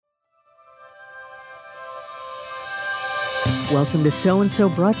Welcome to So and So,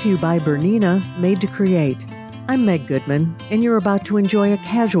 brought to you by Bernina, made to create. I'm Meg Goodman, and you're about to enjoy a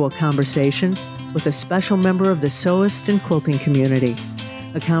casual conversation with a special member of the sewist and quilting community.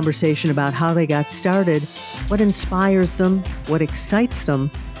 A conversation about how they got started, what inspires them, what excites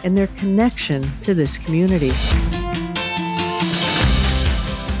them, and their connection to this community.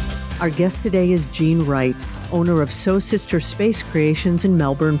 Our guest today is Jean Wright, owner of Sew Sister Space Creations in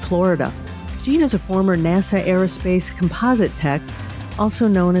Melbourne, Florida. Jean is a former NASA Aerospace composite tech, also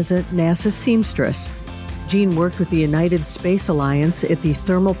known as a NASA seamstress. Jean worked with the United Space Alliance at the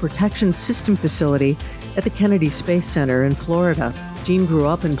Thermal Protection System facility at the Kennedy Space Center in Florida. Jean grew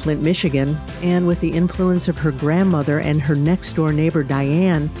up in Flint, Michigan, and with the influence of her grandmother and her next-door neighbor,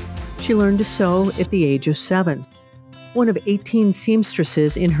 Diane, she learned to sew at the age of 7. One of 18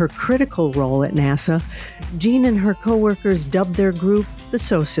 seamstresses in her critical role at NASA, Jean and her co-workers dubbed their group the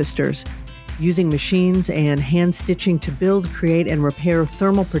Sew Sisters, using machines and hand stitching to build, create, and repair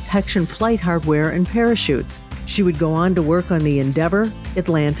thermal protection flight hardware and parachutes. She would go on to work on the Endeavour,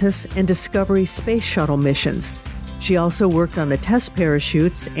 Atlantis, and Discovery space shuttle missions. She also worked on the test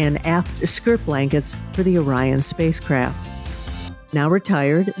parachutes and aft skirt blankets for the Orion spacecraft. Now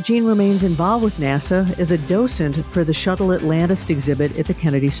retired, Jean remains involved with NASA as a docent for the Shuttle Atlantis exhibit at the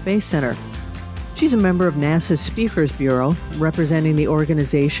Kennedy Space Center. She's a member of NASA's Speakers Bureau, representing the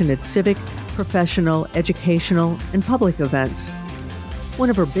organization at civic, professional, educational, and public events. One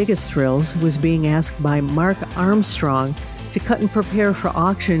of her biggest thrills was being asked by Mark Armstrong to cut and prepare for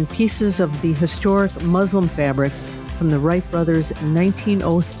auction pieces of the historic Muslim fabric from the Wright brothers'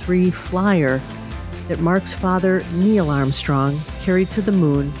 1903 flyer that Mark's father, Neil Armstrong, carried to the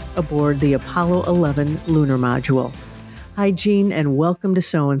moon aboard the Apollo 11 lunar module. Hi, Jean, and welcome to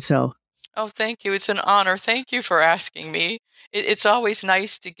So and So. Oh, thank you. It's an honor. Thank you for asking me. It's always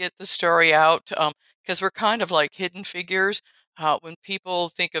nice to get the story out because we're kind of like hidden figures. When people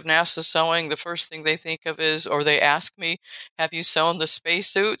think of NASA sewing, the first thing they think of is, or they ask me, have you sewn the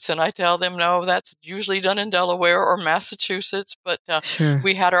spacesuits? And I tell them, no, that's usually done in Delaware or Massachusetts. But Sure.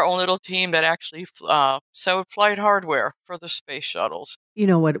 we had our own little team that actually sewed flight hardware for the space shuttles. You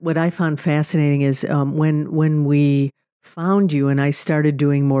know, what I found fascinating is when we found you and I started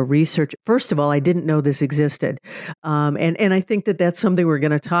doing more research. First of all, I didn't know this existed. And I think that that's something we're going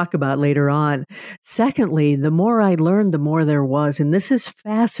to talk about later on. Secondly, the more I learned, the more there was. And this is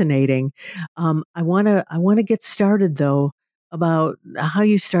fascinating. I want to get started, though, about how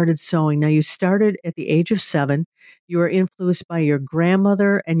you started sewing. Now, you started at the age of 7. You were influenced by your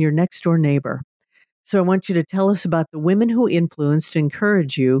grandmother and your next door neighbor. So I want you to tell us about the women who influenced and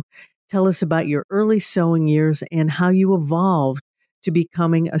encouraged you. Tell us about your early sewing years and how you evolved to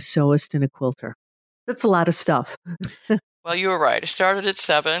becoming a sewist and a quilter. That's a lot of stuff. Well, you were right. I started at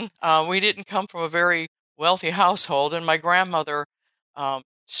 7. We didn't come from a very wealthy household, and my grandmother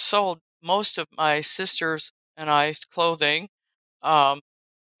sold most of my sisters and I's clothing. Um,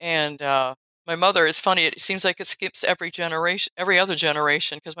 and my mother, it's funny, it seems like it skips every generation, every other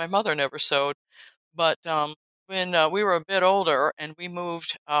generation, because my mother never sewed. But when we were a bit older and we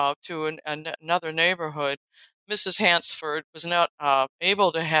moved to another neighborhood, Mrs. Hansford was not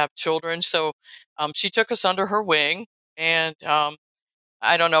able to have children, so she took us under her wing. And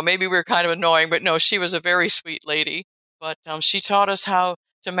I don't know, maybe we were kind of annoying, but no, she was a very sweet lady. But she taught us how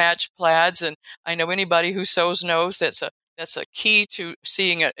to match plaids, and I know anybody who sews knows that's a key to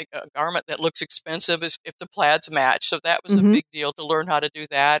seeing a garment that looks expensive is if the plaids match. So that was a Mm-hmm. big deal to learn how to do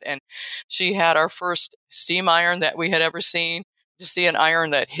that. And she had our first steam iron that we had ever seen. To see an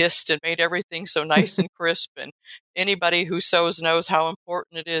iron that hissed and made everything so nice and crisp. And anybody who sews knows how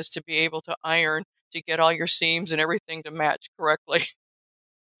important it is to be able to iron to get all your seams and everything to match correctly.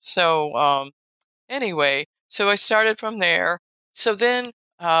 So anyway, so I started from there. So then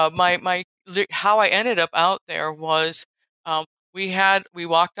how I ended up out there was um, we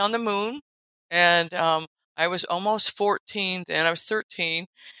walked on the moon, and I was almost 14 then. I was 13,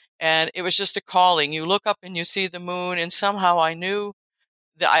 and it was just a calling. You look up and you see the moon, and somehow I knew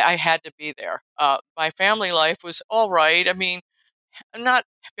that I had to be there. My family life was all right. I mean, not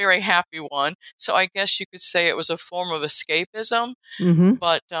a very happy one. So I guess you could say it was a form of escapism. Mm-hmm.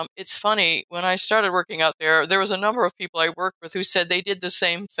 But it's funny, when I started working out there, there was a number of people I worked with who said they did the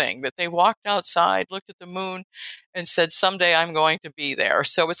same thing, that they walked outside, looked at the moon, and said, someday I'm going to be there.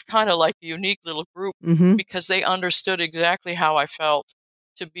 So it's kind of like a unique little group Mm-hmm. because they understood exactly how I felt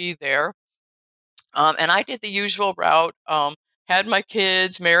to be there. And I did the usual route, had my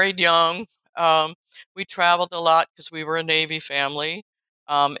kids, married young. Um, we traveled a lot because we were a Navy family.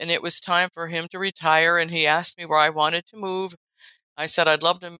 And it was time for him to retire, and he asked me where I wanted to move. I said I'd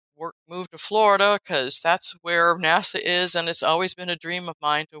love to move to Florida because that's where NASA is, and it's always been a dream of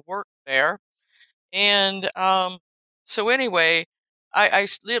mine to work there. And so anyway,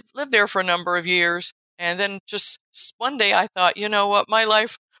 lived there for a number of years, and then just one day I thought, you know what, my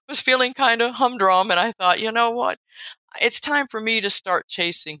life was feeling kind of humdrum, and I thought, you know what, it's time for me to start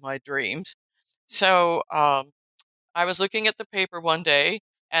chasing my dreams. So I was looking at the paper one day,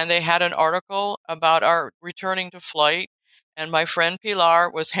 and they had an article about our returning to flight, and my friend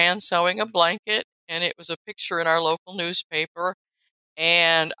Pilar was hand sewing a blanket, and it was a picture in our local newspaper.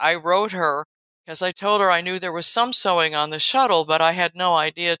 And I wrote her because I told her I knew there was some sewing on the shuttle, but I had no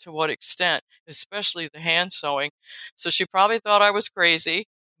idea to what extent, especially the hand sewing. So she probably thought I was crazy,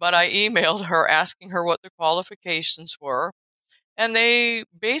 but I emailed her asking her what the qualifications were. And they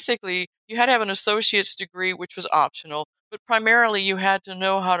basically, you had to have an associate's degree, which was optional, but primarily you had to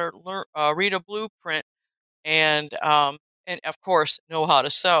know how to learn, read a blueprint and of course, know how to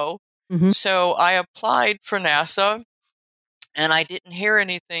sew. Hmm. So I applied for NASA and I didn't hear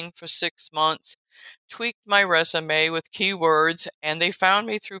anything for 6 months. Tweaked my resume with keywords, and they found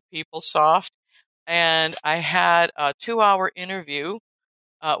me through PeopleSoft. And I had a 2-hour interview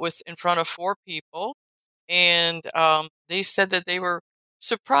with in front of 4 people, and they said that they were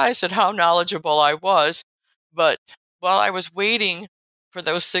surprised at how knowledgeable I was. But while I was waiting for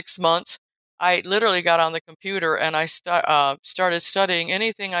those 6 months, I literally got on the computer and I started studying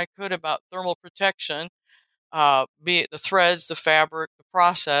anything I could about thermal protection, be it the threads, the fabric, the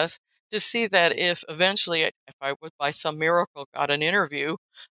process, to see that if eventually, if I would by some miracle got an interview,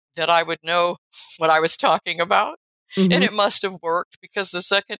 that I would know what I was talking about. And Hmm. it must have worked because the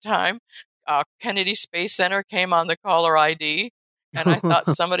second time, Kennedy Space Center came on the caller ID, and I thought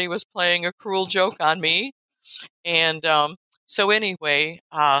somebody was playing a cruel joke on me. And so anyway,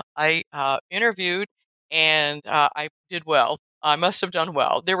 I interviewed and I did well. I must have done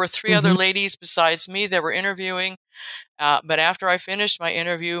well. There were 3 other Hmm. ladies besides me that were interviewing, but after I finished my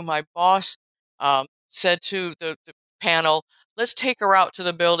interview, my boss said to the panel, let's take her out to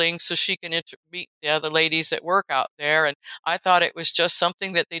the building so she can meet the other ladies that work out there. And I thought it was just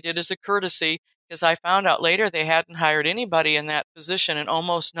something that they did as a courtesy because I found out later they hadn't hired anybody in that position in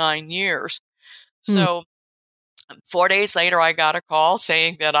almost 9 years. So 4 days later, I got a call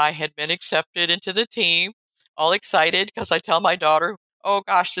saying that I had been accepted into the team, all excited because I tell my daughter, oh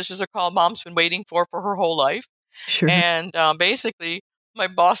gosh, this is a call mom's been waiting for her whole life. Sure. And basically, my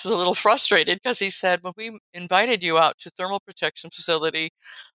boss is a little frustrated because he said, when we invited you out to thermal protection facility,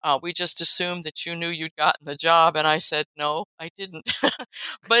 we just assumed that you knew you'd gotten the job. And I said, no, I didn't.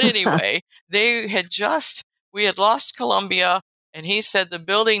 But anyway, they had just, we had lost Columbia, and he said the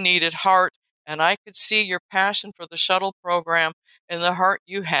building needed heart. And I could see your passion for the shuttle program and the heart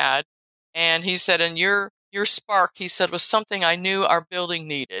you had. And he said, and your spark, he said, was something I knew our building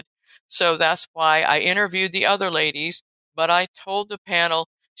needed. So that's why I interviewed the other ladies, but I told the panel,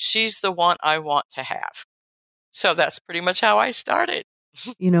 she's the one I want to have. So that's pretty much how I started.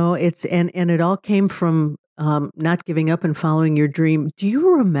 It's and it all came from not giving up and following your dream. Do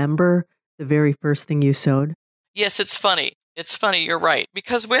you remember the very first thing you sewed? Yes, it's funny. It's funny, you're right.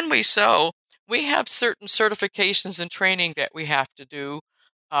 Because when we sew, we have certain certifications and training that we have to do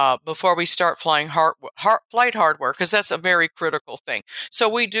before we start flying flight hardware, because that's a very critical thing.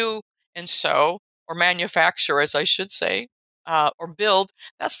 So we do and sew, or manufacture, as I should say, or build.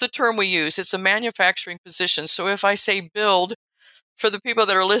 That's the term we use. It's a manufacturing position. So if I say build, for the people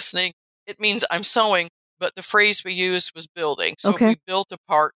that are listening, it means I'm sewing, but the phrase we used was building. So if Okay. we built a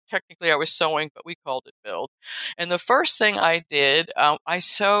part, technically I was sewing, but we called it build. And the first thing I did, I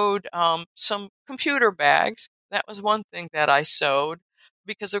sewed some computer bags. That was one thing that I sewed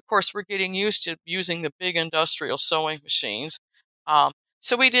because, of course, we're getting used to using the big industrial sewing machines. Um,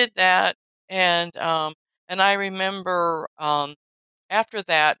 so we did that, and I remember after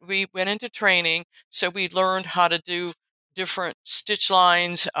that, we went into training, so we learned how to do different stitch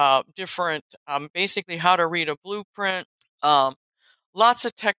lines, basically how to read a blueprint, um, lots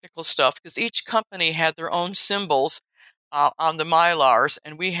of technical stuff because each company had their own symbols on the Mylars,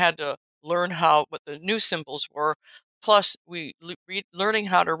 and we had to learn what the new symbols were. Plus, learning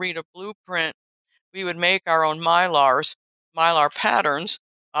how to read a blueprint, we would make our own Mylar patterns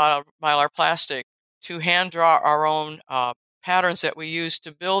out of Mylar plastic to hand draw our own patterns that we use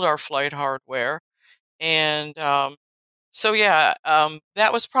to build our flight hardware. And so yeah,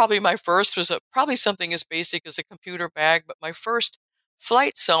 that was probably my first probably something as basic as a computer bag, but my first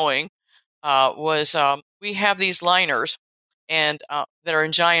flight sewing was we have these liners and that are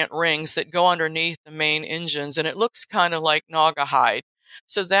in giant rings that go underneath the main engines, and it looks kind of like Naugahyde.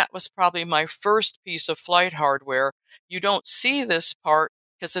 So that was probably my first piece of flight hardware. You don't see this part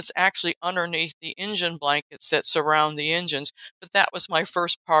because it's actually underneath the engine blankets that surround the engines. But that was my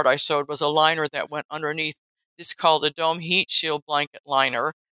first part I sewed, was a liner that went underneath. It's called a dome heat shield blanket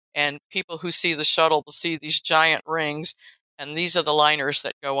liner. And people who see the shuttle will see these giant rings, and these are the liners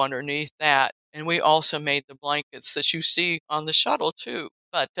that go underneath that. And we also made the blankets that you see on the shuttle too.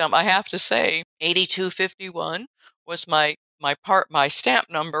 But I have to say, 8251 was my stamp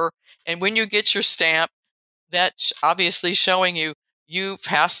number. And when you get your stamp, that's obviously showing you've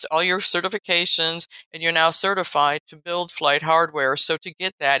passed all your certifications and you're now certified to build flight hardware. So to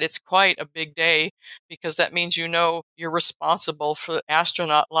get that, it's quite a big day, because that means you're responsible for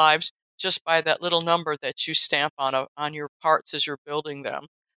astronaut lives just by that little number that you stamp on your parts as you're building them,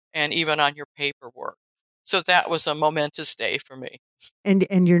 and even on your paperwork. So that was a momentous day for me.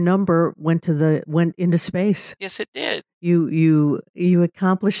 And your number went into space. Yes, it did. You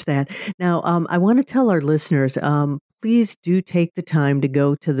accomplished that. Now, I want to tell our listeners, please do take the time to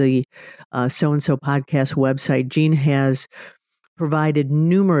go to the So and So podcast website. Jean has provided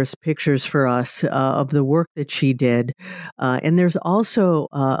numerous pictures for us of the work that she did. And there's also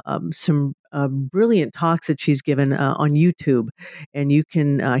some brilliant talks that she's given on YouTube, and you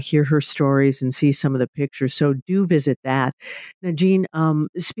can hear her stories and see some of the pictures. So do visit that. Now, Jean,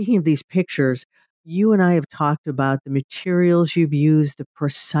 speaking of these pictures, you and I have talked about the materials you've used, the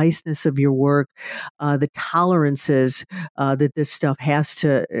preciseness of your work, the tolerances that this stuff has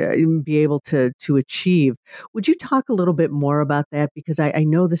to be able to achieve. Would you talk a little bit more about that? Because I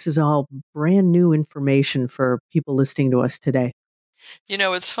know this is all brand new information for people listening to us today.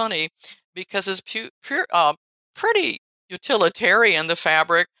 It's funny because it's pretty utilitarian, the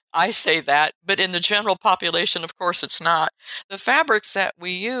fabric. I say that, but in the general population, of course, it's not. The fabrics that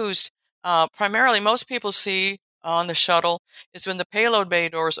we used, primarily, most people see on the shuttle is when the payload bay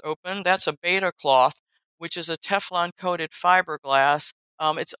doors open. That's a beta cloth, which is a Teflon coated fiberglass.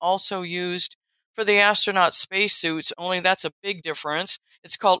 It's also used for the astronaut spacesuits, only that's a big difference.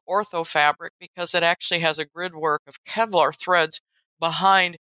 It's called ortho fabric because it actually has a grid work of Kevlar threads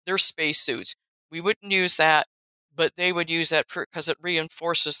behind their spacesuits. We wouldn't use that, but they would use that because it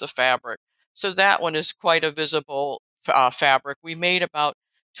reinforces the fabric. So that one is quite a visible fabric. We made about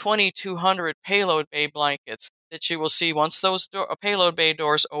 2,200 payload bay blankets that you will see once those payload bay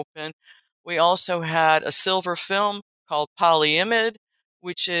doors open. We also had a silver film called polyimide,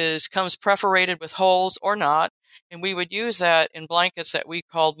 which comes perforated with holes or not, and we would use that in blankets that we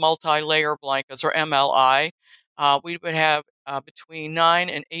called multi-layer blankets, or MLI. We would have between 9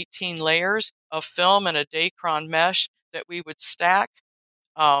 and 18 layers of film and a Dacron mesh that we would stack.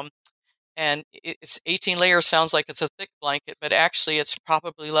 Um, and it's 18 layers, sounds like it's a thick blanket, but actually it's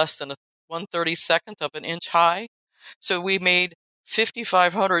probably less than a 1/32 of an inch high. So we made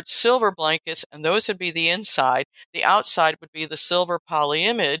 5,500 silver blankets, and those would be the inside. The outside would be the silver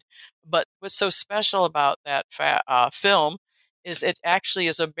polyimide. But what's so special about that film is it actually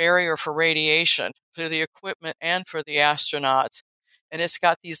is a barrier for radiation for the equipment and for the astronauts. And it's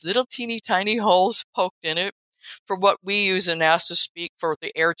got these little teeny tiny holes poked in it for what we use in NASA speak for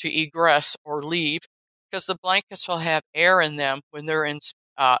the air to egress or leave, because the blankets will have air in them when they're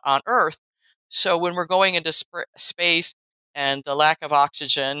on Earth. So when we're going into space and the lack of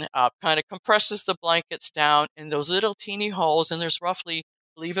oxygen kind of compresses the blankets down in those little teeny holes, and there's roughly,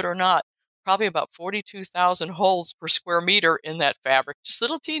 believe it or not, probably about 42,000 holes per square meter in that fabric, just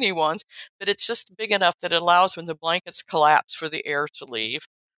little teeny ones, but it's just big enough that it allows when the blankets collapse for the air to leave.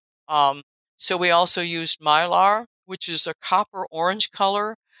 Um, so we also used Mylar, which is a copper orange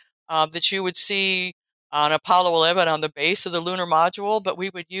color that you would see on Apollo 11 on the base of the lunar module, but we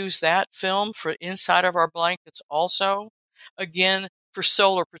would use that film for inside of our blankets also. Again, for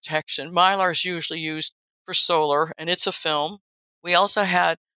solar protection. Mylar is usually used for solar, and it's a film. We also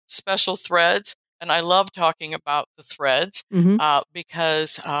had special threads, and I love talking about the threads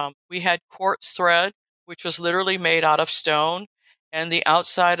because we had quartz thread, which was literally made out of stone, and the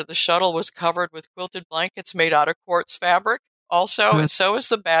outside of the shuttle was covered with quilted blankets made out of quartz fabric also, and so is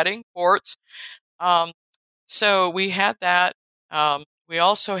the batting, quartz. Um, so we had that. We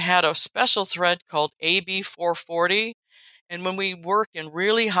also had a special thread called AB440. And when we work in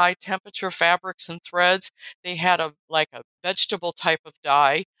really high temperature fabrics and threads, they had a vegetable type of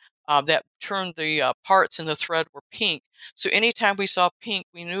dye that turned the parts in the thread were pink. So anytime we saw pink,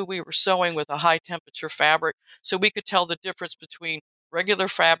 we knew we were sewing with a high temperature fabric. So we could tell the difference between regular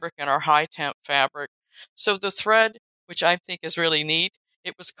fabric and our high temp fabric. So the thread, which I think is really neat,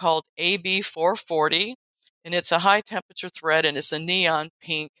 it was called AB440, and it's a high temperature thread, and it's a neon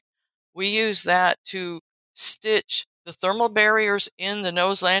pink. We use that to stitch The thermal barriers in the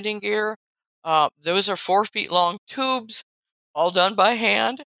nose landing gear, those are 4 feet long tubes, all done by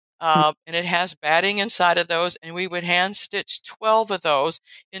hand. And it has batting inside of those, and we would hand stitch 12 of those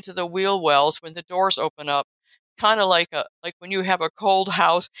into the wheel wells when the doors open up, kind of like when you have a cold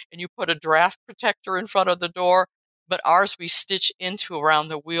house and you put a draft protector in front of the door, but ours we stitch into around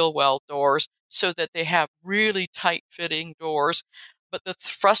the wheel well doors so that they have really tight fitting doors. But the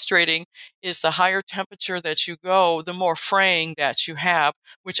frustrating is the higher temperature that you go, the more fraying that you have,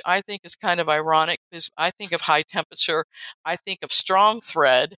 which I think is kind of ironic because I think of high temperature, I think of strong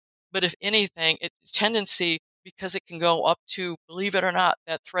thread, but if anything, its tendency, because it can go up to, believe it or not,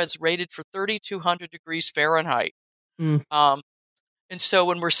 that thread's rated for 3,200 degrees Fahrenheit. Mm. Um, and so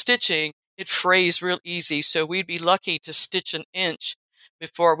when we're stitching, it frays real easy. So we'd be lucky to stitch an inch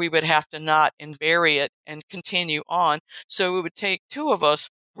before we would have to knot and bury it and continue on. So it would take two of us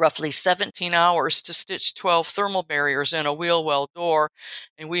roughly 17 hours to stitch 12 thermal barriers in a wheel well door.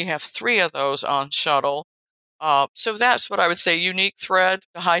 And we have 3 of those on shuttle. So that's what I would say, unique thread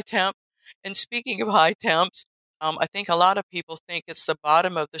to high temp. And speaking of high temps, I think a lot of people think it's the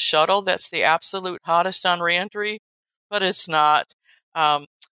bottom of the shuttle that's the absolute hottest on reentry, but it's not. Um,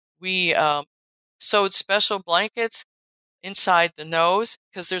 we sewed special blankets inside the nose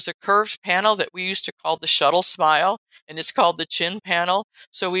because there's a curved panel that we used to call the shuttle smile, and it's called the chin panel.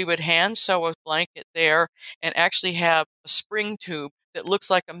 So we would hand sew a blanket there and actually have a spring tube that looks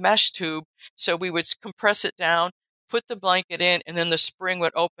like a mesh tube. So we would compress it down, put the blanket in, and then the spring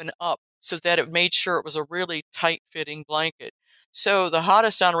would open up so that it made sure it was a really tight fitting blanket. So the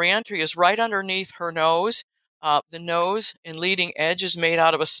hottest on reentry is right underneath her nose. The nose and leading edge is made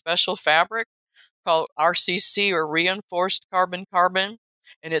out of a special fabric called RCC, or reinforced carbon,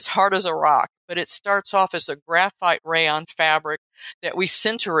 and it's hard as a rock, but it starts off as a graphite rayon fabric that we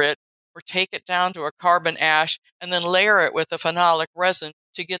sinter it or take it down to a carbon ash and then layer it with a phenolic resin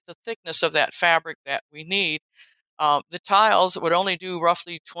to get the thickness of that fabric that we need. The tiles would only do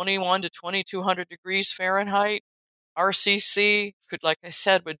roughly 21 to 2200 degrees Fahrenheit. RCC could, like I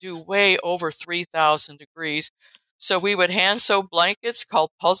said, would do way over 3,000 degrees. So we would hand sew blankets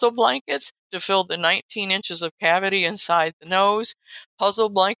called puzzle blankets to fill the 19 inches of cavity inside the nose. Puzzle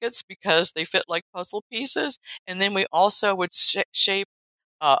blankets because they fit like puzzle pieces. And then we also would shape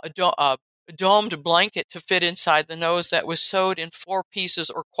a domed blanket to fit inside the nose that was sewed in 4 pieces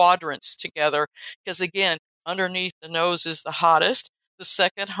or quadrants together. Because again, underneath the nose is the hottest. The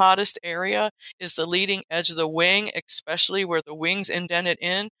second hottest area is the leading edge of the wing, especially where the wings indented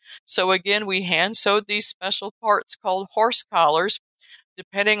in. So again, we hand sewed these special parts called horse collars,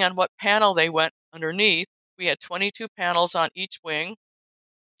 depending on what panel they went underneath. We had 22 panels on each wing.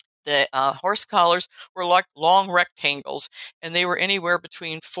 The horse collars were like long rectangles, and they were anywhere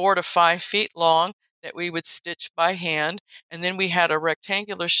between 4 to 5 feet long that we would stitch by hand. And then we had a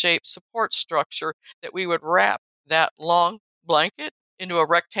rectangular shaped support structure that we would wrap that long blanket into a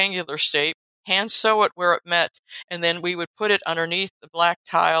rectangular shape, hand sew it where it met, and then we would put it underneath the black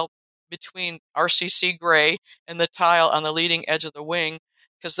tile between RCC gray and the tile on the leading edge of the wing,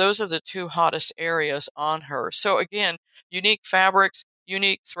 because those are the 2 hottest areas on her. So again, unique fabrics,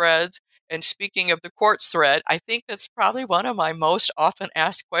 unique threads. And speaking of the quartz thread, I think that's probably one of my most often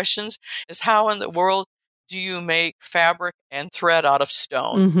asked questions is how in the world do you make fabric and thread out of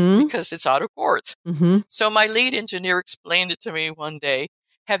stone? Mm-hmm. Because it's out of quartz. Mm-hmm. So my lead engineer explained it to me one day.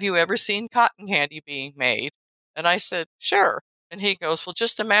 Have you ever seen cotton candy being made? And I said, sure. And he goes, well,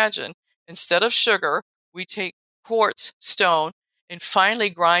 just imagine, instead of sugar, we take quartz stone and finely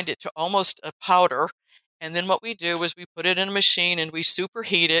grind it to almost a powder. And then what we do is we put it in a machine and we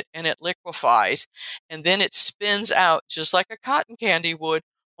superheat it and it liquefies. And then it spins out just like a cotton candy would,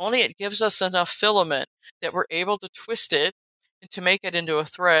 only it gives us enough filament that we're able to twist it and to make it into a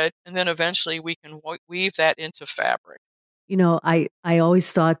thread. And then eventually we can weave that into fabric. You know, I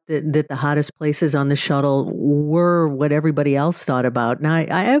always thought that the hottest places on the shuttle were what everybody else thought about. Now, I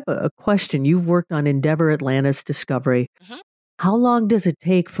have a question. You've worked on Endeavour, Atlantis, Discovery. Mm-hmm. How long does it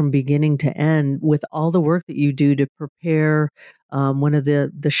take from beginning to end with all the work that you do to prepare one of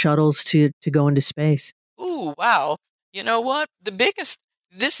the shuttles to go into space? Ooh, wow. You know what?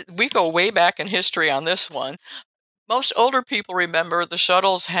 We go way back in history on this one. Most older people remember the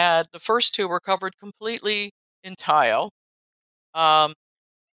shuttles the first 2 were covered completely in tile.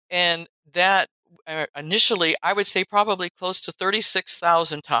 And that initially, I would say probably close to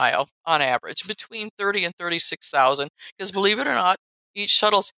 36,000 tile on average, between 30 and 36,000. Because believe it or not, each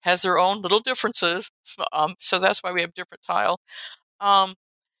shuttle has their own little differences. So that's why we have different tile.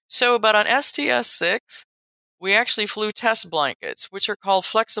 But on STS-6, we actually flew test blankets, which are called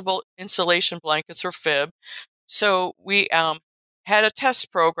flexible insulation blankets or FIB. So we had a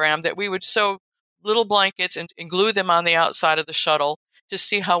test program that we would sew little blankets and glue them on the outside of the shuttle to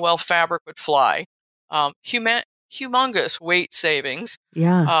see how well fabric would fly. Humongous weight savings.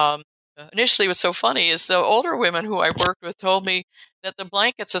 Yeah. Initially, what's so funny is the older women who I worked with told me that the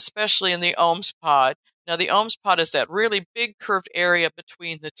blankets, especially in the OMS pod, now the OMS pod is that really big curved area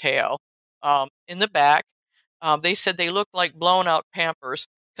between the tail, in the back. They said they looked like blown out Pampers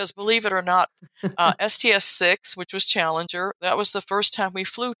because, believe it or not, STS-6, which was Challenger, that was the first time we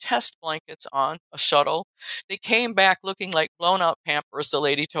flew test blankets on a shuttle. They came back looking like blown out Pampers, the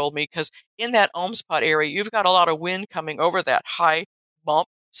lady told me, because in that OMS pod area, you've got a lot of wind coming over that high bump,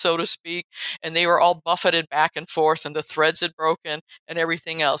 so to speak, and they were all buffeted back and forth, and the threads had broken and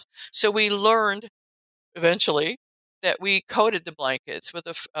everything else. So we learned eventually that we coated the blankets with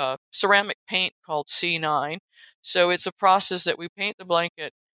a ceramic paint called C9. So it's a process that we paint the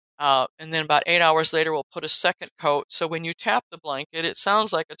blanket, and then about 8 hours later, we'll put a second coat. So when you tap the blanket, it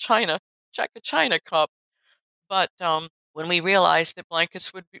sounds like a china cup. But when we realized that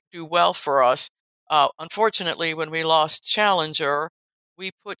blankets would do well for us, unfortunately, when we lost Challenger, we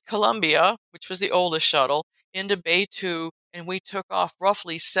put Columbia, which was the oldest shuttle, into Bay 2, and we took off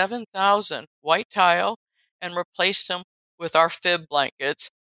roughly 7,000 white tile and replaced them with our fib blankets,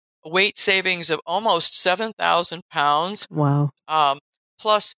 a weight savings of almost 7,000 pounds. Wow.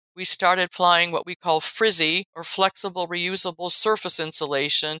 Plus, we started flying what we call frizzy or flexible reusable surface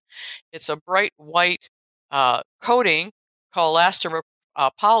insulation. It's a bright white coating called elastomer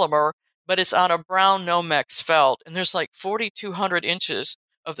polymer, but it's on a brown Nomex felt, and there's like 4,200 inches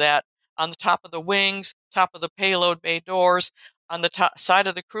of that on the top of the wings, top of the payload bay doors, on the top side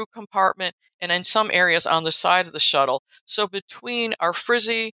of the crew compartment, and in some areas on the side of the shuttle. So between our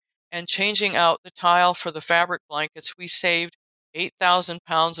frizzy and changing out the tile for the fabric blankets, we saved 8,000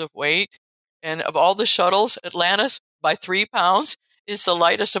 pounds of weight. And of all the shuttles, Atlantis, by 3 pounds, is the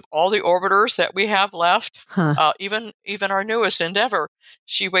lightest of all the orbiters that we have left. Huh. Even our newest Endeavour,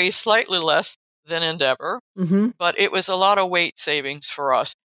 she weighs slightly less than Endeavour, Mm-hmm. but it was a lot of weight savings for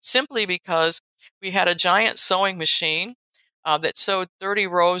us, simply because we had a giant sewing machine that sewed 30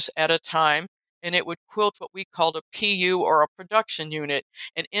 rows at a time, and it would quilt what we called a PU, or a production unit.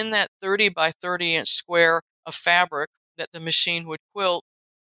 And in that 30 by 30 inch square of fabric that the machine would quilt,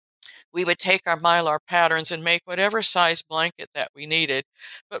 we would take our Mylar patterns and make whatever size blanket that we needed.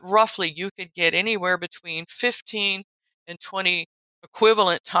 But roughly, you could get anywhere between 15 and 20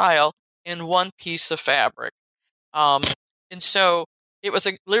 equivalent tile in one piece of fabric. Um, and so it was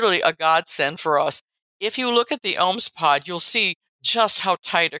literally a godsend for us. If you look at the OMS pod, you'll see just how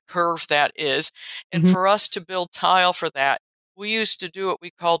tight a curve that is. And Mm-hmm. for us to build tile for that, we used to do what we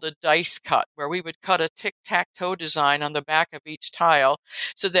called a dice cut, where we would cut a tic-tac-toe design on the back of each tile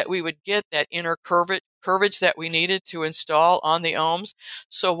so that we would get that inner curvage that we needed to install on the OMS.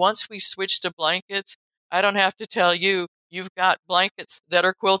 So once we switched to blankets, I don't have to tell you, you've got blankets that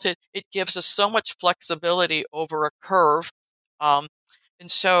are quilted. It gives us so much flexibility over a curve. Um, and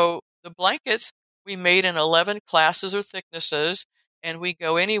so the blankets we made in 11 classes or thicknesses, and we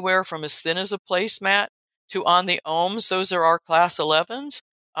go anywhere from as thin as a placemat to on the ohms. Those are our class 11s.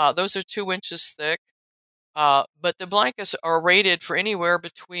 Those are 2 inches thick. But the blankets are rated for anywhere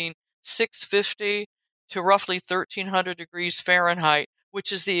between 650 to roughly 1,300 degrees Fahrenheit,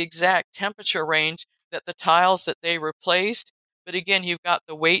 which is the exact temperature range that the tiles that they replaced. But again, you've got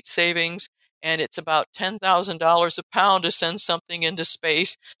the weight savings, and it's about $10,000 a pound to send something into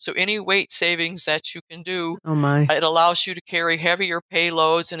space. So any weight savings that you can do, Oh my. it allows you to carry heavier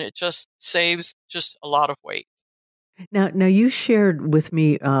payloads, and it just saves just a lot of weight. Now you shared with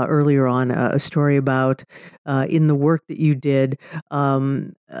me earlier on a story about in the work that you did,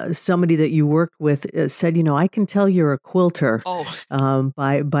 somebody that you worked with said, I can tell you're a quilter Oh,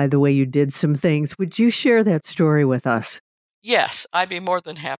 by the way you did some things. Would you share that story with us? yes, I'd be more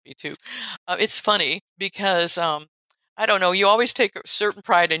than happy to. It's funny because I don't know. You always take a certain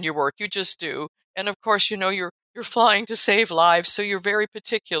pride in your work. You just do, and of course, you're flying to save lives, so you're very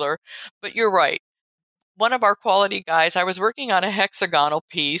particular. But you're right. One of our quality guys, I was working on a hexagonal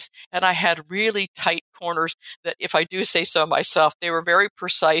piece, and I had really tight corners that, if I do say so myself, they were very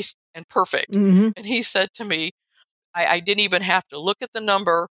precise and perfect. Mm-hmm. And he said to me, I didn't even have to look at the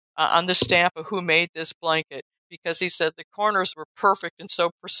number on the stamp of who made this blanket, because he said the corners were perfect and so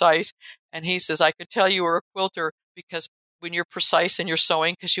precise. And he says, I could tell you were a quilter because when you're precise in your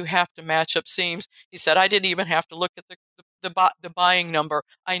sewing, because you have to match up seams. He said, I didn't even have to look at the buying number.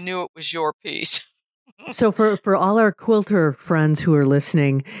 I knew it was your piece. So for all our quilter friends who are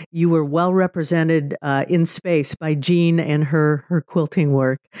listening, you were well represented in space by Jean and her quilting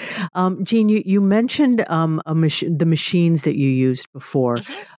work. Jean, you mentioned the machines that you used before,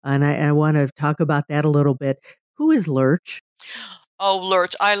 Mhm. and I want to talk about that a little bit. Who is Lurch? Oh,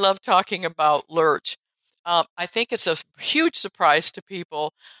 Lurch. I love talking about Lurch. I think it's a huge surprise to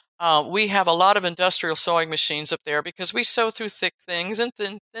people. We have a lot of industrial sewing machines up there because we sew through thick things and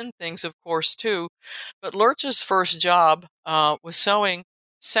thin things, of course, too. But Lurch's first job was sewing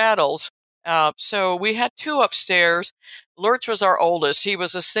saddles. So we had two upstairs. Lurch was our oldest. He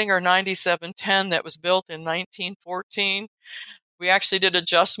was a Singer 9710 that was built in 1914. We actually did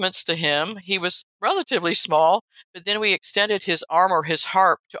adjustments to him. He was relatively small, but then we extended his arm or his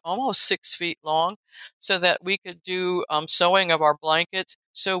harp to almost 6 feet long so that we could do sewing of our blankets.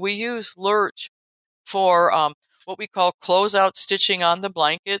 So we use Lurch for what we call closeout stitching on the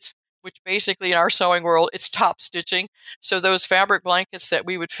blankets, which basically in our sewing world, it's top stitching. So those fabric blankets that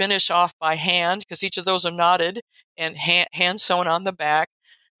we would finish off by hand, because each of those are knotted and hand sewn on the back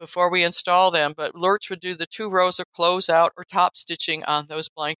before we install them. But Lurch would do the 2 rows of closeout or top stitching on those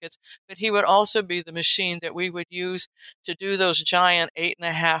blankets. But he would also be the machine that we would use to do those giant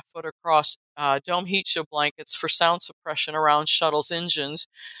 8.5 foot across dome heat shield blankets for sound suppression around shuttles' engines.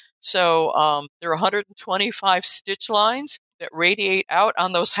 So there are 125 stitch lines that radiate out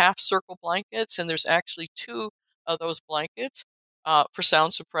on those half circle blankets, and there's actually 2 of those blankets for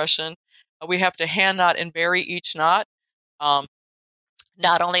sound suppression. We have to hand knot and bury each knot. Um,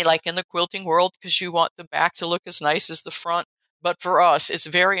 Not only like in the quilting world, because you want the back to look as nice as the front, but for us, it's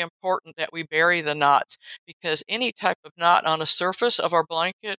very important that we bury the knots because any type of knot on a surface of our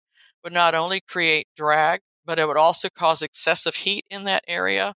blanket would not only create drag, but it would also cause excessive heat in that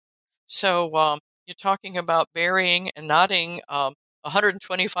area. So you're talking about burying and knotting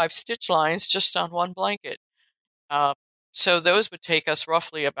 125 stitch lines just on one blanket. Uh, so those would take us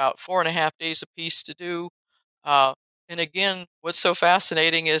roughly about 4.5 days apiece to do. Uh, and again, what's so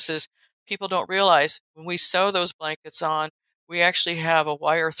fascinating is people don't realize when we sew those blankets on, we actually have a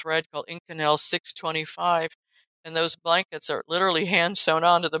wire thread called Inconel 625, and those blankets are literally hand sewn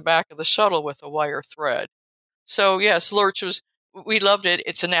onto the back of the shuttle with a wire thread. So yes, Lurch was we loved it.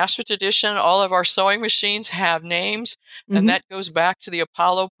 It's an Astrid edition. All of our sewing machines have names, and Hmm. that goes back to the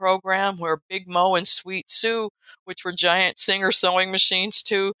Apollo program where Big Mo and Sweet Sue, which were giant Singer sewing machines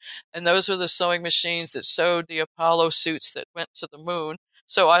too, and those were the sewing machines that sewed the Apollo suits that went to the moon.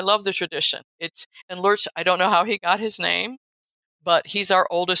 So I love the tradition. It's and Lurch, I don't know how he got his name, but he's our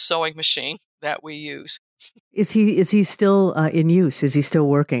oldest sewing machine that we use. Is he still in use? Is he still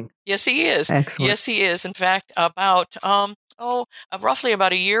working? Yes, he is. Excellent. Yes, he is. In fact, roughly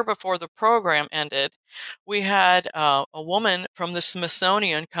about a year before the program ended, we had a woman from the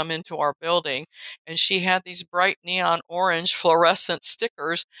Smithsonian come into our building, and she had these bright neon orange fluorescent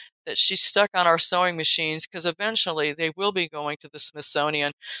stickers that she stuck on our sewing machines because eventually they will be going to the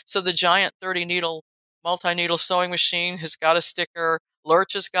Smithsonian. So the giant 30 needle multi-needle sewing machine has got a sticker.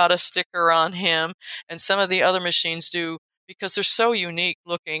 Lurch has got a sticker on him, and some of the other machines do because they're so unique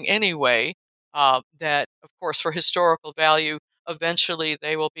looking anyway, that, of course, for historical value, eventually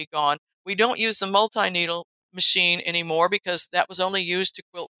they will be gone. We don't use the multi-needle machine anymore because that was only used to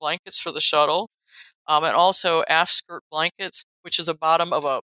quilt blankets for the shuttle, and also aft skirt blankets, which is the bottom of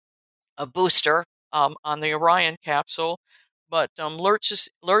a booster on the Orion capsule. But Lurch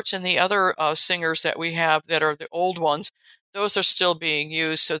and the other singers that we have that are the old ones, those are still being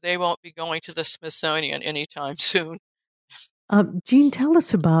used, so they won't be going to the Smithsonian anytime soon. Jean, tell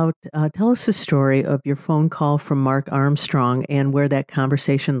us the story of your phone call from Mark Armstrong and where that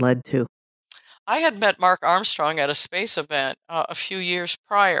conversation led to. I had met Mark Armstrong at a space event a few years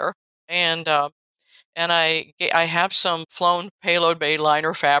prior, and I have some flown payload bay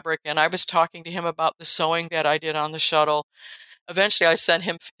liner fabric, and I was talking to him about the sewing that I did on the shuttle. Eventually, I sent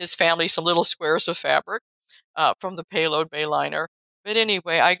his family some little squares of fabric from the payload bay liner. But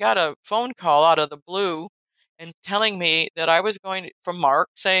anyway, I got a phone call out of the blue and telling me that I was from Mark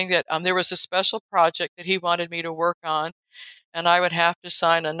saying that there was a special project that he wanted me to work on and I would have to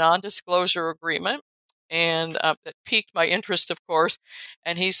sign a non-disclosure agreement. And that piqued my interest, of course.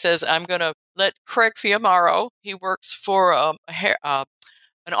 And he says, I'm going to let Craig Fiamaro, he works for an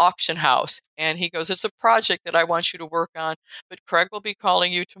auction house. And he goes, it's a project that I want you to work on, but Craig will be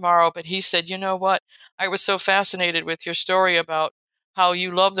calling you tomorrow. But he said, you know what? I was so fascinated with your story about how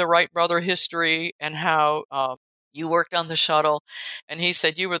you love the Wright brother history and how you worked on the shuttle. And he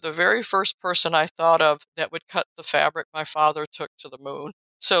said, you were the very first person I thought of that would cut the fabric my father took to the moon.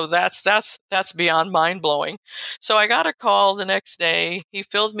 So that's beyond mind blowing. So I got a call the next day. He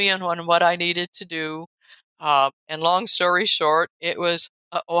filled me in on what I needed to do. And long story short, it was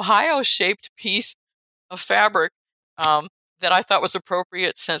a Ohio shaped piece of fabric um, that I thought was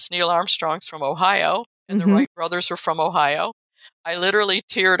appropriate since Neil Armstrong's from Ohio and the Mm-hmm. Wright brothers are from Ohio. I literally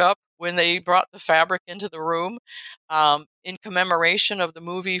teared up when they brought the fabric into the room in commemoration of the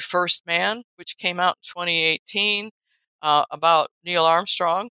movie First Man, which came out in 2018 about Neil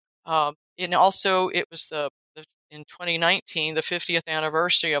Armstrong. And also, it was in 2019, the 50th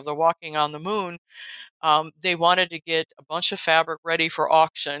anniversary of the Walking on the Moon. They wanted to get a bunch of fabric ready for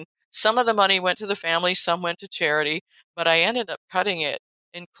auction. Some of the money went to the family, some went to charity, but I ended up cutting it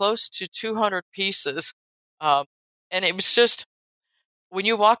in close to 200 pieces. Uh, and it was just, when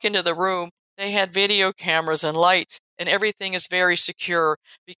you walk into the room, they had video cameras and lights, and everything is very secure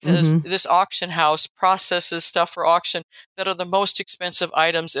because Mm-hmm. this auction house processes stuff for auction that are the most expensive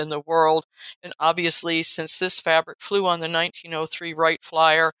items in the world. And obviously, since this fabric flew on the 1903 Wright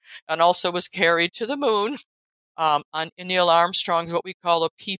Flyer and also was carried to the moon, on Neil Armstrong's what we call a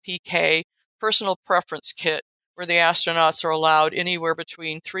PPK, personal preference kit, where the astronauts are allowed anywhere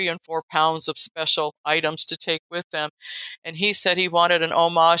between 3 and 4 pounds of special items to take with them. And he said he wanted an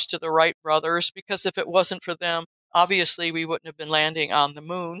homage to the Wright brothers because if it wasn't for them, obviously we wouldn't have been landing on the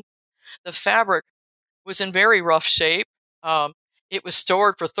moon. The fabric was in very rough shape. Um, it was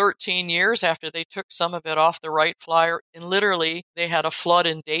stored for 13 years after they took some of it off the Wright Flyer, and literally they had a flood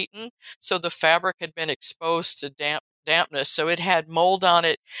in Dayton, so the fabric had been exposed to dampness. So it had mold on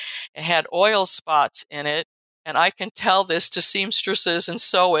it, it had oil spots in it, and I can tell this to seamstresses and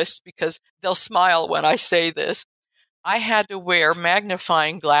sewists because they'll smile when I say this. I had to wear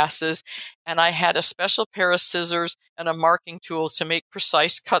magnifying glasses, and I had a special pair of scissors and a marking tool to make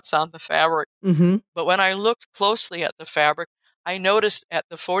precise cuts on the fabric. Mm-hmm. But when I looked closely at the fabric, I noticed at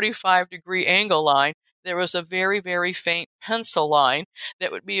the 45-degree angle line, there was a very, very faint pencil line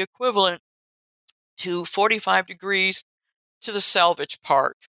that would be equivalent to 45 degrees to the selvage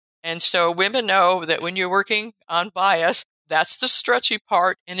part. And so women know that when you're working on bias, that's the stretchy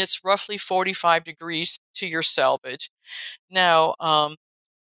part, and it's roughly 45 degrees to your selvage. Now,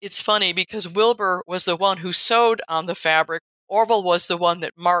 it's funny because Wilbur was the one who sewed on the fabric. Orville was the one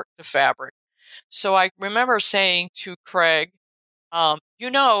that marked the fabric. So I remember saying to Craig,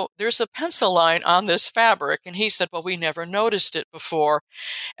 there's a pencil line on this fabric. And he said, well, we never noticed it before.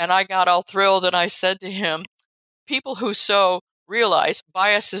 And I got all thrilled and I said to him, people who sew realize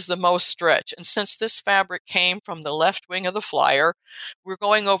bias is the most stretch. And since this fabric came from the left wing of the flyer, we're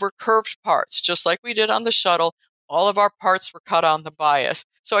going over curved parts, just like we did on the shuttle. All of our parts were cut on the bias.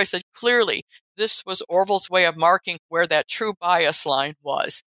 So I said, clearly, this was Orville's way of marking where that true bias line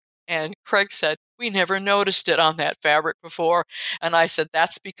was. And Craig said, we never noticed it on that fabric before. And I said,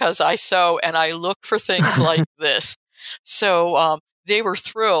 that's because I sew and I look for things like this. So they were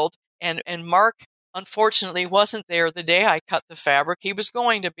thrilled. And Mark, unfortunately, wasn't there the day I cut the fabric. He was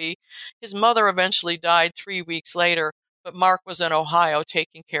going to be. His mother eventually died 3 weeks later, but Mark was in Ohio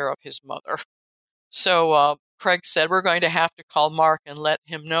taking care of his mother. So Craig said, we're going to have to call Mark and let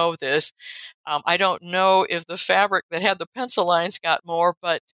him know this. I don't know if the fabric that had the pencil lines got more,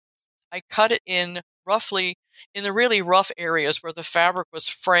 but I cut it in roughly in the really rough areas where the fabric was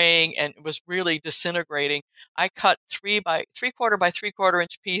fraying and it was really disintegrating. I cut 3 3/4 by 3/4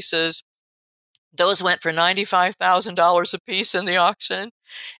 inch pieces. Those went for $95,000 a piece in the auction.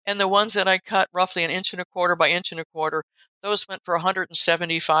 And the ones that I cut roughly 1 1/4 inch by 1 1/4 inch, those went for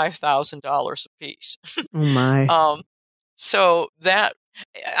 $175,000 a piece. Oh my. um, so that,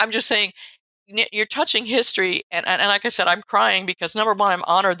 I'm just saying, you're touching history, and like I said, I'm crying because number one, I'm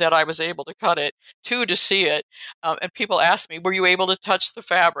honored that I was able to cut it. Two, to see it, and people ask me, "Were you able to touch the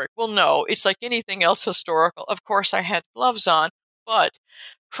fabric?" Well, no. It's like anything else historical. Of course, I had gloves on, but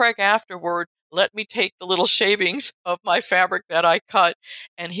Craig afterward let me take the little shavings of my fabric that I cut,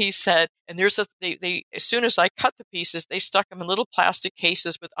 and he said, and they as soon as I cut the pieces, they stuck them in little plastic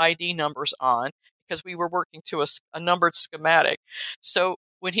cases with ID numbers on because we were working to a numbered schematic. So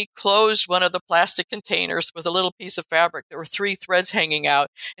when he closed one of the plastic containers with a little piece of fabric, there were 3 threads hanging out.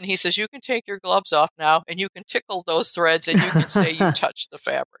 And he says, you can take your gloves off now and you can tickle those threads and you can say you touched the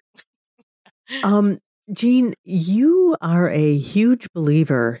fabric. Um, Jean, you are a huge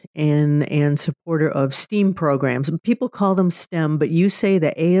believer in and supporter of STEAM programs. People call them STEM, but you say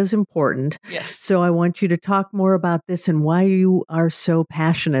the A is important. Yes. So I want you to talk more about this and why you are so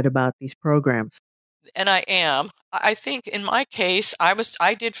passionate about these programs. And I am. I think in my case, I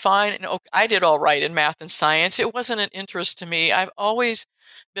did fine, and I did all right in math and science. It wasn't an interest to me. I've always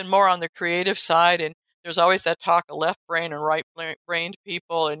been more on the creative side, and there's always that talk of left brain and right brained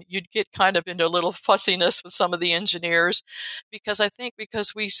people, and you'd get kind of into a little fussiness with some of the engineers because I think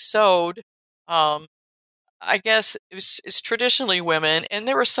because we sewed, um, I guess it's traditionally women, and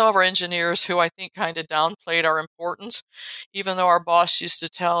there were some of our engineers who I think kind of downplayed our importance, even though our boss used to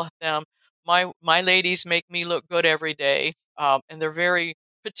tell them, my ladies make me look good every day, and they're very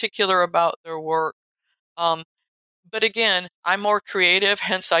particular about their work. Um, but again, I'm more creative,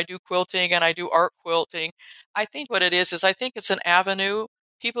 hence I do quilting and I do art quilting. I think what it is I think it's an avenue.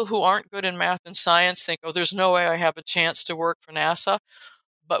 People who aren't good in math and science think, oh, there's no way I have a chance to work for NASA.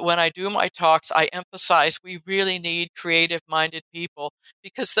 But when I do my talks, I emphasize we really need creative minded people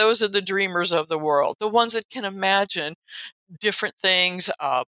because those are the dreamers of the world, the ones that can imagine different things.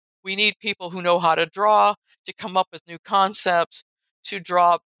 We need people who know how to draw, to come up with new concepts, to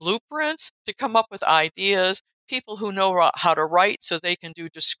draw blueprints, to come up with ideas, people who know how to write so they can do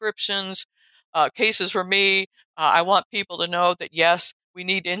descriptions. Cases for me, I want people to know that yes, we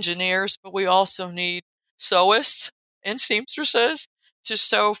need engineers, but we also need sewists and seamstresses to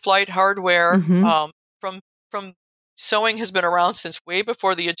sew flight hardware. Hmm. From sewing has been around since way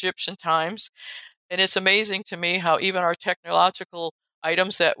before the Egyptian times. And it's amazing to me how even our technological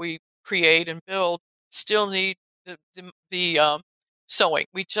items that we create and build still need the sewing.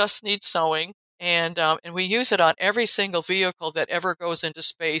 We just need sewing, and we use it on every single vehicle that ever goes into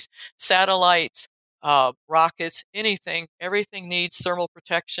space, satellites, rockets, anything. Everything needs thermal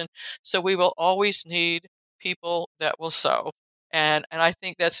protection, so we will always need people that will sew, and I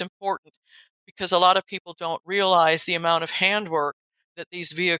think that's important because a lot of people don't realize the amount of handwork that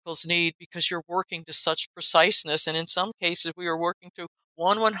these vehicles need because you're working to such preciseness. And in some cases, we were working to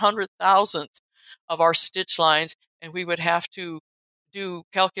 1/100,000th of our stitch lines, and we would have to do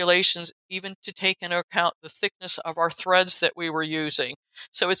calculations even to take into account the thickness of our threads that we were using.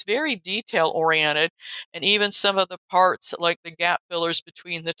 So it's very detail oriented, and even some of the parts, like the gap fillers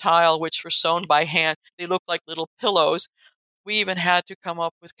between the tile, which were sewn by hand, they look like little pillows. We even had to come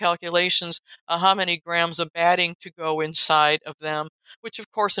up with calculations how many grams of batting to go inside of them, which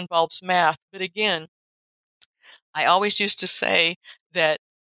of course involves math. But again, I always used to say that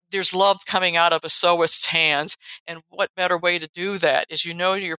there's love coming out of a sewist's hands, and what better way to do that is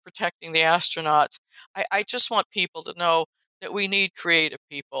you're protecting the astronauts. I just want people to know that we need creative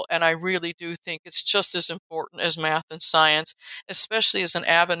people, and I really do think it's just as important as math and science, especially as an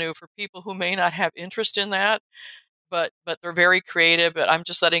avenue for people who may not have interest in that, but they're very creative, but I'm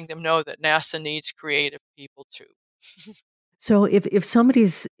just letting them know that NASA needs creative people too. So if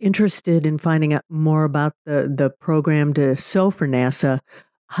somebody's interested in finding out more about the program to sew for NASA,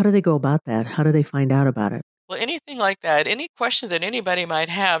 how do they go about that? How do they find out about it? Well, anything like that, any question that anybody might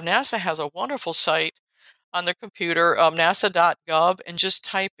have, NASA has a wonderful site on the computer, nasa.gov, and just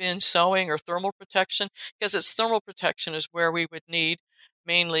type in sewing or thermal protection, because it's thermal protection is where we would need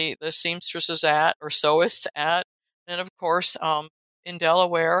mainly the seamstresses at or sewists at. And of course, in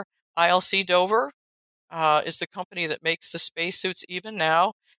Delaware, ILC Dover is the company that makes the spacesuits even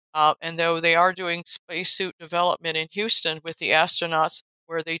now. And though they are doing spacesuit development in Houston with the astronauts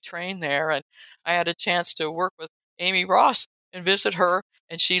where they train there, and I had a chance to work with Amy Ross and visit her,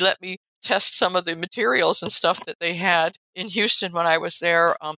 and she let me test some of the materials and stuff that they had in Houston when I was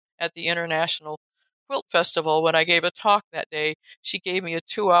there at the International Quilt Festival. When I gave a talk that day, she gave me a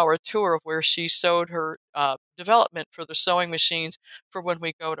 2-hour tour of where she sewed her development for the sewing machines for when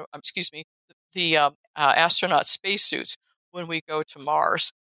we go to, excuse me, the astronaut spacesuits when we go to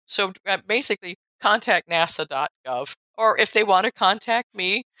Mars. So basically, contact nasa.gov. Or if they want to contact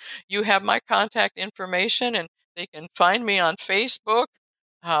me, you have my contact information, and they can find me on Facebook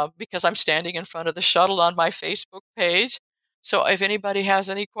because I'm standing in front of the shuttle on my Facebook page. So if anybody has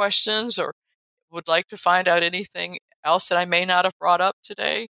any questions or would like to find out anything else that I may not have brought up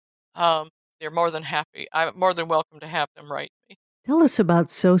today, um, they're more than happy. I'm more than welcome to have them write me. Tell us about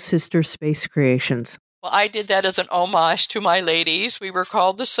Sew Sister Space Creations. Well, I did that as an homage to my ladies. We were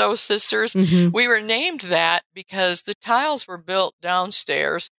called the Sew Sisters. Hmm. We were named that because the tiles were built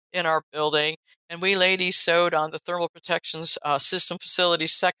downstairs in our building, and we ladies sewed on the thermal protections system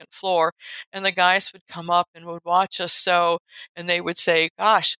facility's second floor. And the guys would come up and would watch us sew, and they would say,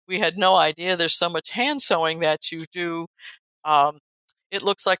 "Gosh, we had no idea there's so much hand sewing that you do. Um, it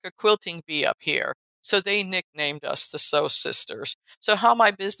looks like a quilting bee up here." So they nicknamed us the Sew Sisters. So how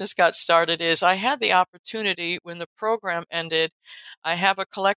my business got started is I had the opportunity when the program ended. I have a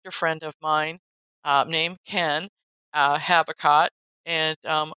collector friend of mine named Ken Havicott, and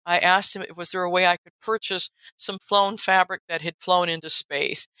I asked him, was there a way I could purchase some flown fabric that had flown into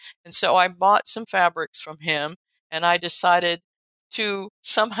space? And so I bought some fabrics from him, and I decided to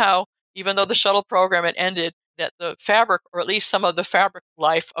somehow even though the shuttle program had ended, that the fabric, or at least some of the fabric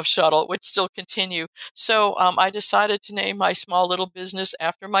life of shuttle, would still continue. So I decided to name my small little business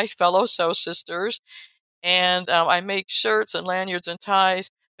after my fellow sew sisters. And I make shirts and lanyards and ties,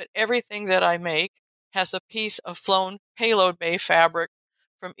 but everything that I make has a piece of flown payload bay fabric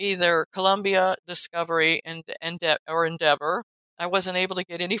from either Columbia, Discovery, or Endeavor. I wasn't able to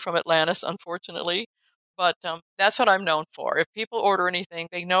get any from Atlantis, unfortunately, but that's what I'm known for. If people order anything,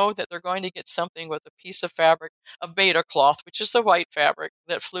 they know that they're going to get something with a piece of fabric of beta cloth, which is the white fabric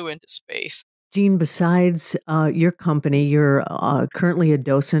that flew into space. Jean, besides your company, you're currently a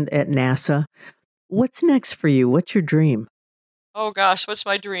docent at NASA. What's next for you? What's your dream? Oh gosh, what's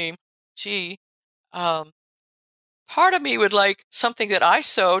my dream? Gee, um, part of me would like something that I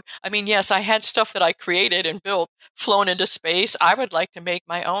sewed. I mean, yes, I had stuff that I created and built, flown into space. I would like to make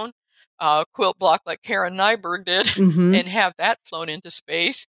my own quilt block like Karen Nyberg did Mm-hmm. and have that flown into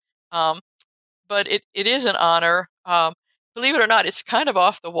space. Um, but it is an honor. Believe it or not, it's kind of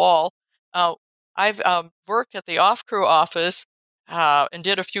off the wall. I've worked at the off crew office and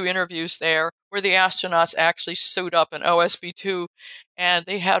did a few interviews there where the astronauts actually suit up in OSB-2, and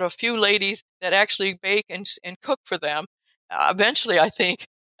they had a few ladies that actually bake and cook for them. Eventually, I think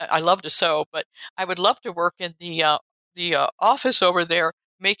I love to sew, but I would love to work in the office over there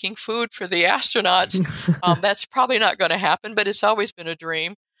making food for the astronauts. That's probably not going to happen, but it's always been a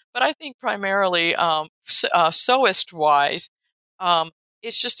dream. But I think primarily, sewist wise,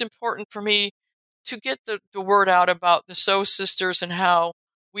 it's just important for me to get the word out about the Sew Sisters and how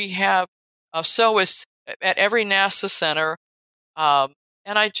we have sewists at every NASA center. Um,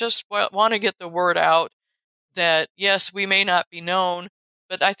 and I just want to get the word out that, yes, we may not be known,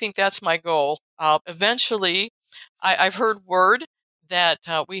 but I think that's my goal. Eventually, I've heard word that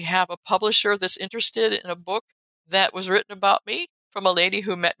we have a publisher that's interested in a book that was written about me from a lady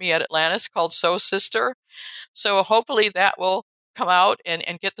who met me at Atlantis called Sew Sister. So hopefully that will come out and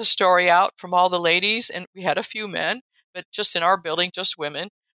get the story out from all the ladies. And we had a few men, but just in our building, just women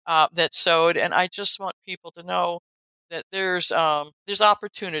that sewed. And I just want people to know that there's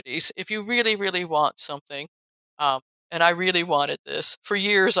opportunities if you really, really want something. Um, and I really wanted this. For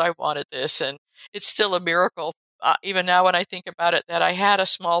years, I wanted this. And it's still a miracle, even now when I think about it, that I had a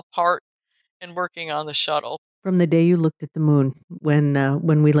small part in working on the shuttle. From the day you looked at the moon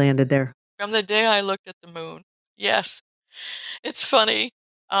when we landed there. From the day I looked at the moon. Yes. It's funny.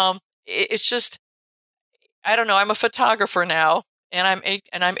 It's just I don't know. I'm a photographer now, and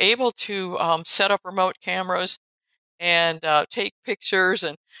I'm able to set up remote cameras and take pictures.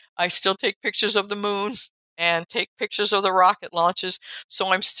 And I still take pictures of the moon and take pictures of the rocket launches.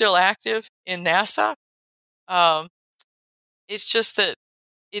 So I'm still active in NASA. Um, it's just that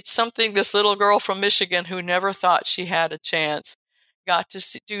it's something this little girl from Michigan who never thought she had a chance got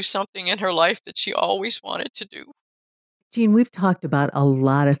to do something in her life that she always wanted to do. Jean, we've talked about a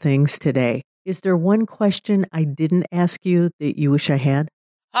lot of things today. Is there one question I didn't ask you that you wish I had?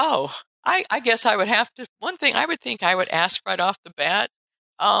 Oh, I guess I would have to. One thing I would think I would ask right off the bat.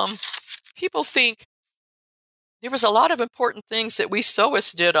 Um, People think there was a lot of important things that we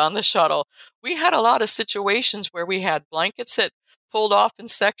sewists did on the shuttle. We had a lot of situations where we had blankets that pulled off in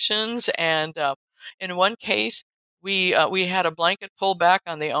sections, and in one case, we had a blanket pulled back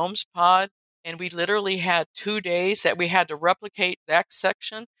on the OMS pod, and we literally had 2 days that we had to replicate that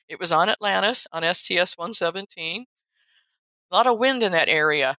section. It was on Atlantis on STS-117. A lot of wind in that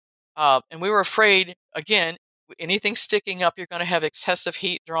area. And we were afraid, again, anything sticking up, you're going to have excessive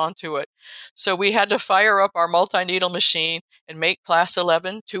heat drawn to it. So we had to fire up our multi-needle machine and make class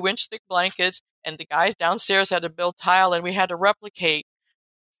 11 2-inch thick blankets. And the guys downstairs had to build tile, and we had to replicate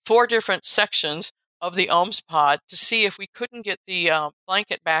 4 different sections of the OMS pod to see if we couldn't get the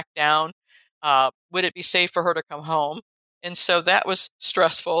blanket back down. Would it be safe for her to come home? And so that was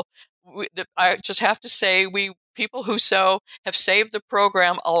stressful. I just have to say, we people who sew have saved the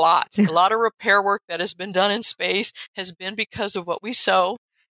program a lot. A lot of repair work that has been done in space has been because of what we sew.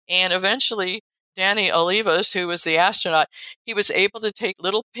 And eventually, Danny Olivas, who was the astronaut, he was able to take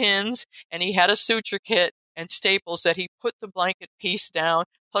little pins, and he had a suture kit and staples that he put the blanket piece down.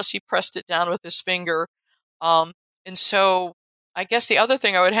 Plus, he pressed it down with his finger. Um, and so I guess the other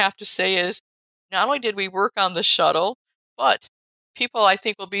thing I would have to say is not only did we work on the shuttle, but people I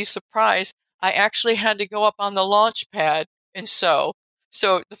think will be surprised. I actually had to go up on the launch pad and sew.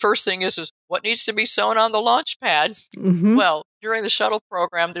 So the first thing is what needs to be sewn on the launch pad? Mm-hmm. Well, during the shuttle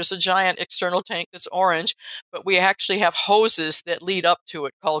program, there's a giant external tank that's orange, but we actually have hoses that lead up to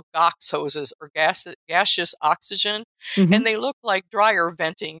it called GOX hoses, or gaseous oxygen, Mm-hmm. and they look like dryer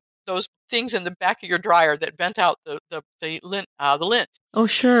venting those things in the back of your dryer that vent out the lint. Oh,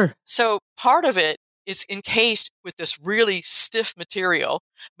 sure. So part of it is encased with this really stiff material.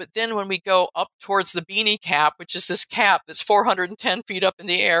 But then when we go up towards the beanie cap, which is this cap that's 410 feet up in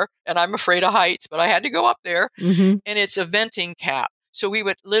the air, and I'm afraid of heights, but I had to go up there, Mm-hmm. and it's a venting cap. So we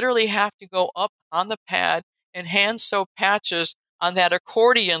would literally have to go up on the pad and hand sew patches on that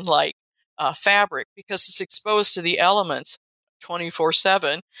accordion-like fabric because it's exposed to the elements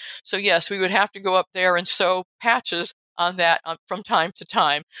 24/7. So yes, we would have to go up there and sew patches on that from time to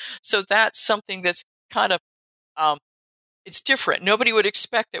time. So that's something that's kind of it's different. Nobody would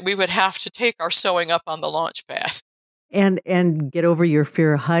expect that we would have to take our sewing up on the launch pad. And get over your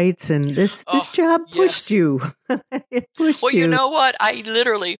fear of heights, and this job pushed yes. you. It pushed Well, you. you know what?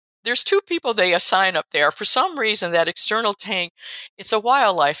 There's two people they assign up there. For some reason, that external tank, it's a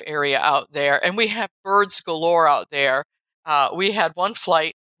wildlife area out there, and we have birds galore out there. We had one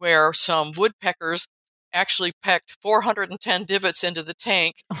flight where some woodpeckers actually pecked 410 divots into the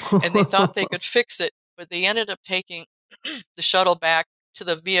tank, and they thought they could fix it, but they ended up taking the shuttle back to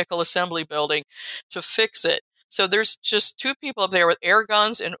the vehicle assembly building to fix it. So there's just two people up there with air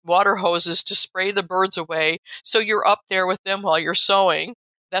guns and water hoses to spray the birds away. So you're up there with them while you're sewing.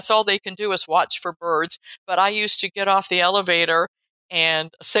 That's all they can do is watch for birds. But I used to get off the elevator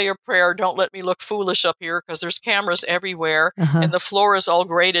and say a prayer, don't let me look foolish up here, because there's cameras everywhere and the floor is all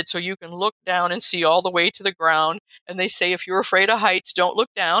graded so you can look down and see all the way to the ground. And they say if you're afraid of heights, don't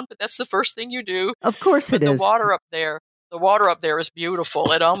look down, but that's the first thing you do. Of course it is. The water up there is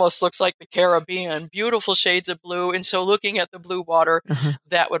beautiful. It almost looks like the Caribbean, beautiful shades of blue. And so looking at the blue water,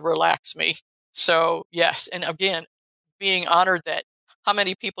 that would relax me. So yes. And again, being honored that how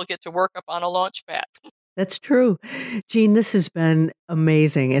many people get to work up on a launch pad. That's true. Jean, this has been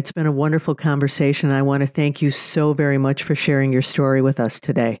amazing. It's been a wonderful conversation. I want to thank you so very much for sharing your story with us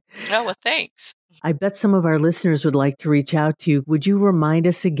today. Oh, well, thanks. I bet some of our listeners would like to reach out to you. Would you remind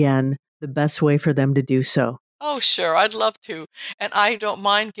us again the best way for them to do so? Oh, sure. I'd love to. And I don't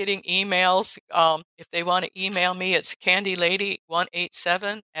mind getting emails. If they want to email me, it's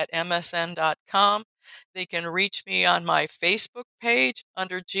candylady187@msn.com. They can reach me on my Facebook page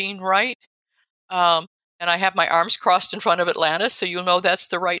under Jean Wright. And I have my arms crossed in front of Atlantis, so you'll know that's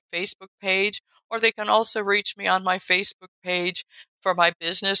the right Facebook page. Or they can also reach me on my Facebook page for my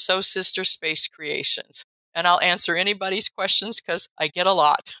business, So Sister Space Creations. And I'll answer anybody's questions because I get a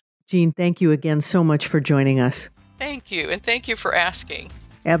lot. Jean, thank you again so much for joining us. Thank you, and thank you for asking.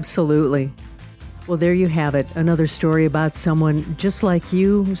 Absolutely. Well, there you have it. Another story about someone just like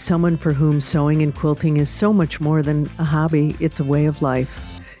you, someone for whom sewing and quilting is so much more than a hobby. It's a way of life.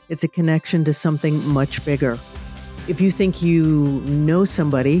 It's a connection to something much bigger. If you think you know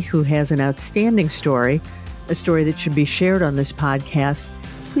somebody who has an outstanding story, a story that should be shared on this podcast,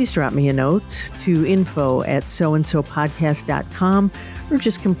 please drop me a note to info@soandsopodcast.com or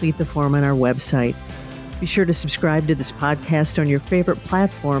just complete the form on our website. Be sure to subscribe to this podcast on your favorite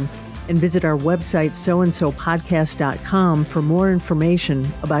platform and visit our website, soandsopodcast.com, for more information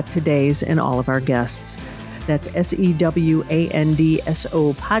about today's and all of our guests. That's SEWANDSO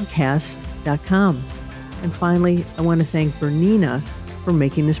podcast.com. And finally, I want to thank Bernina for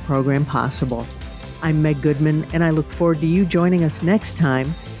making this program possible. I'm Meg Goodman, and I look forward to you joining us next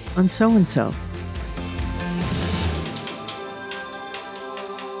time on So and So.